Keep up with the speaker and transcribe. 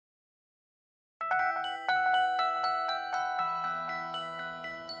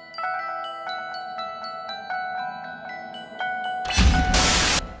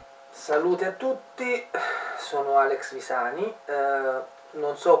Salute a tutti, sono Alex Visani,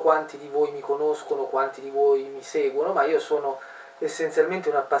 non so quanti di voi mi conoscono, quanti di voi mi seguono, ma io sono essenzialmente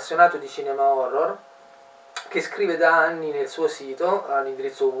un appassionato di cinema horror che scrive da anni nel suo sito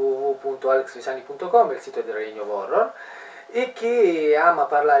all'indirizzo www.alexvisani.com, il sito del Regno Horror, e che ama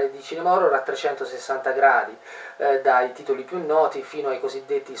parlare di cinema horror a 360 gradi, dai titoli più noti fino ai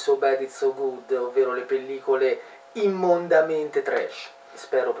cosiddetti So Bad It's So Good, ovvero le pellicole immondamente trash.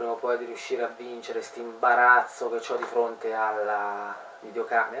 Spero prima o poi di riuscire a vincere questo imbarazzo che ho di fronte alla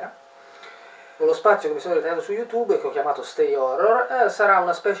videocamera. Lo spazio che mi sono ritagliato su YouTube, che ho chiamato Stay Horror, sarà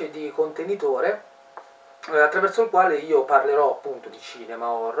una specie di contenitore attraverso il quale io parlerò appunto di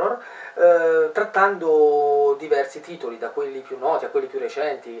cinema horror, trattando diversi titoli, da quelli più noti a quelli più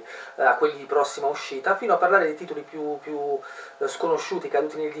recenti, a quelli di prossima uscita, fino a parlare di titoli più sconosciuti,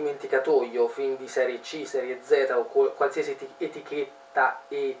 caduti nel dimenticatoio, film di serie C, serie Z o qualsiasi etichetta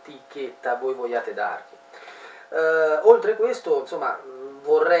voi vogliate dargli. Oltre questo, insomma,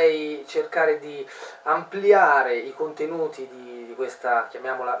 vorrei cercare di ampliare i contenuti di questa,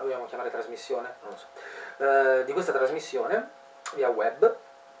 vogliamo chiamare trasmissione? Non lo so. Di questa trasmissione via web,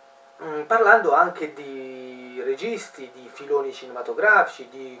 parlando anche di registi, di filoni cinematografici,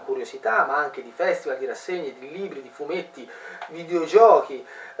 di curiosità, ma anche di festival, di rassegne, di libri, di fumetti, videogiochi,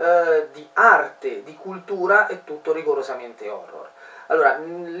 di arte, di cultura, e tutto rigorosamente horror. Allora,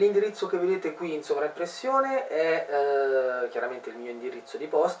 l'indirizzo che vedete qui in sovraimpressione è chiaramente il mio indirizzo di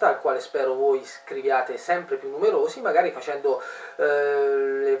posta, al quale spero voi scriviate sempre più numerosi, magari facendo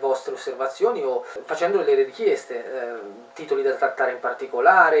le vostre osservazioni o facendo delle richieste, titoli da trattare in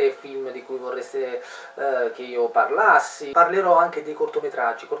particolare, film di cui vorreste che io parlassi. Parlerò anche dei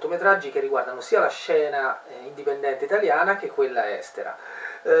cortometraggi che riguardano sia la scena indipendente italiana che quella estera.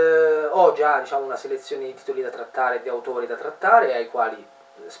 Ho già, diciamo, una selezione di titoli da trattare, di autori da trattare, ai quali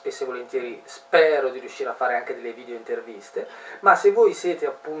spesso e volentieri spero di riuscire a fare anche delle video interviste, ma se voi siete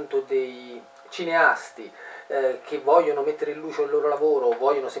appunto dei cineasti che vogliono mettere in luce il loro lavoro, o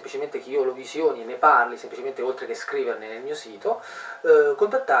vogliono semplicemente che io lo visioni e ne parli, semplicemente oltre che scriverne nel mio sito,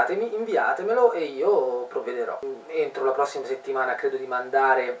 contattatemi, inviatemelo e io provvederò. Entro la prossima settimana credo di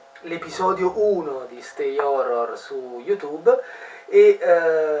mandare l'episodio 1 di Stay Horror su YouTube e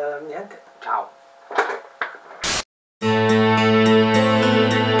niente, ciao!